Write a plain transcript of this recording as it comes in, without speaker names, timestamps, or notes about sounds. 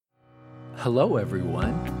Hello,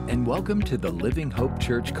 everyone, and welcome to the Living Hope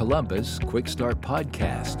Church Columbus Quick Start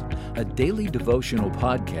Podcast, a daily devotional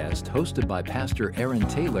podcast hosted by Pastor Aaron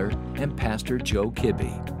Taylor and Pastor Joe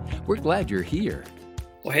Kibbe. We're glad you're here.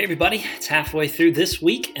 Well, hey everybody, it's halfway through this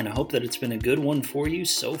week, and I hope that it's been a good one for you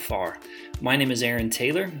so far. My name is Aaron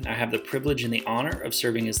Taylor. I have the privilege and the honor of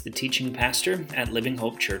serving as the teaching pastor at Living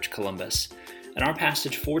Hope Church Columbus. And our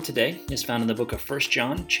passage for today is found in the book of 1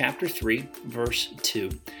 John, chapter 3, verse 2.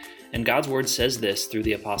 And God's word says this through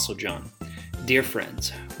the Apostle John. Dear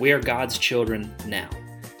friends, we are God's children now,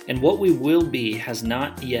 and what we will be has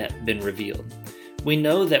not yet been revealed. We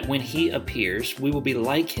know that when He appears, we will be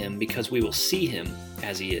like Him because we will see Him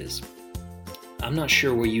as He is. I'm not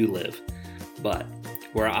sure where you live, but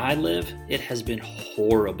where I live, it has been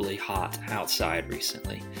horribly hot outside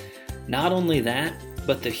recently. Not only that,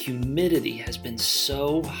 but the humidity has been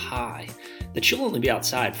so high that you'll only be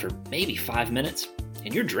outside for maybe 5 minutes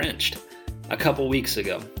and you're drenched. A couple weeks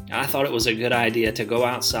ago, I thought it was a good idea to go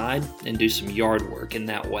outside and do some yard work in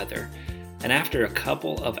that weather. And after a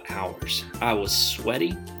couple of hours, I was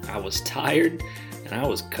sweaty, I was tired, and I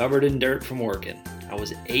was covered in dirt from working. I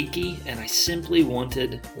was achy, and I simply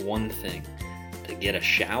wanted one thing: to get a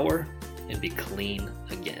shower and be clean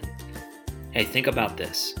again. Hey, think about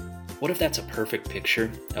this. What if that's a perfect picture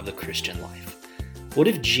of the Christian life? What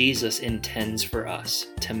if Jesus intends for us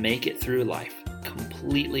to make it through life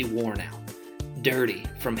completely worn out, dirty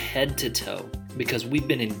from head to toe, because we've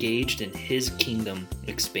been engaged in His kingdom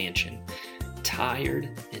expansion, tired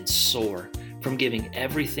and sore from giving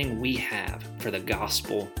everything we have for the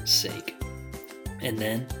gospel's sake. And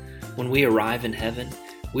then, when we arrive in heaven,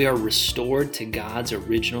 we are restored to God's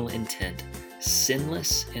original intent,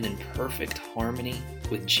 sinless and in perfect harmony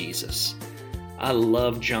with Jesus. I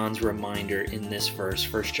love John's reminder in this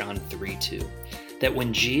verse, 1 John 3:2, that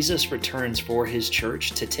when Jesus returns for His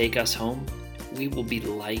church to take us home, we will be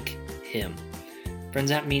like Him. Friends,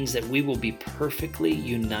 that means that we will be perfectly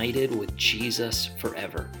united with Jesus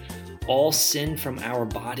forever. All sin from our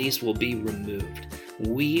bodies will be removed.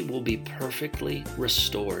 We will be perfectly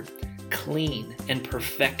restored, clean and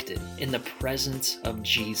perfected in the presence of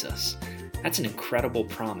Jesus. That's an incredible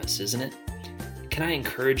promise, isn't it? Can I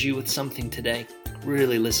encourage you with something today?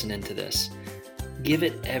 Really listen into this. Give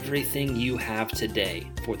it everything you have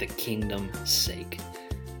today for the kingdom's sake.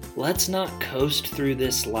 Let's not coast through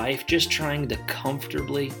this life just trying to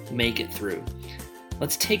comfortably make it through.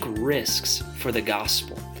 Let's take risks for the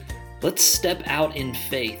gospel. Let's step out in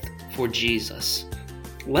faith for Jesus.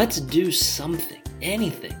 Let's do something,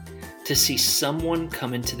 anything, to see someone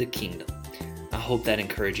come into the kingdom. I hope that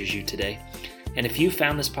encourages you today. And if you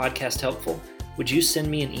found this podcast helpful, would you send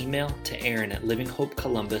me an email to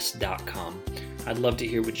aaron@livinghopecolumbus.com. I'd love to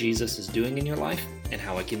hear what Jesus is doing in your life and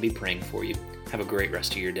how I can be praying for you. Have a great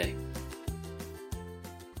rest of your day.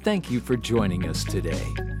 Thank you for joining us today.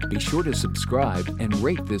 Be sure to subscribe and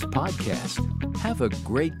rate this podcast. Have a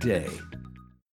great day.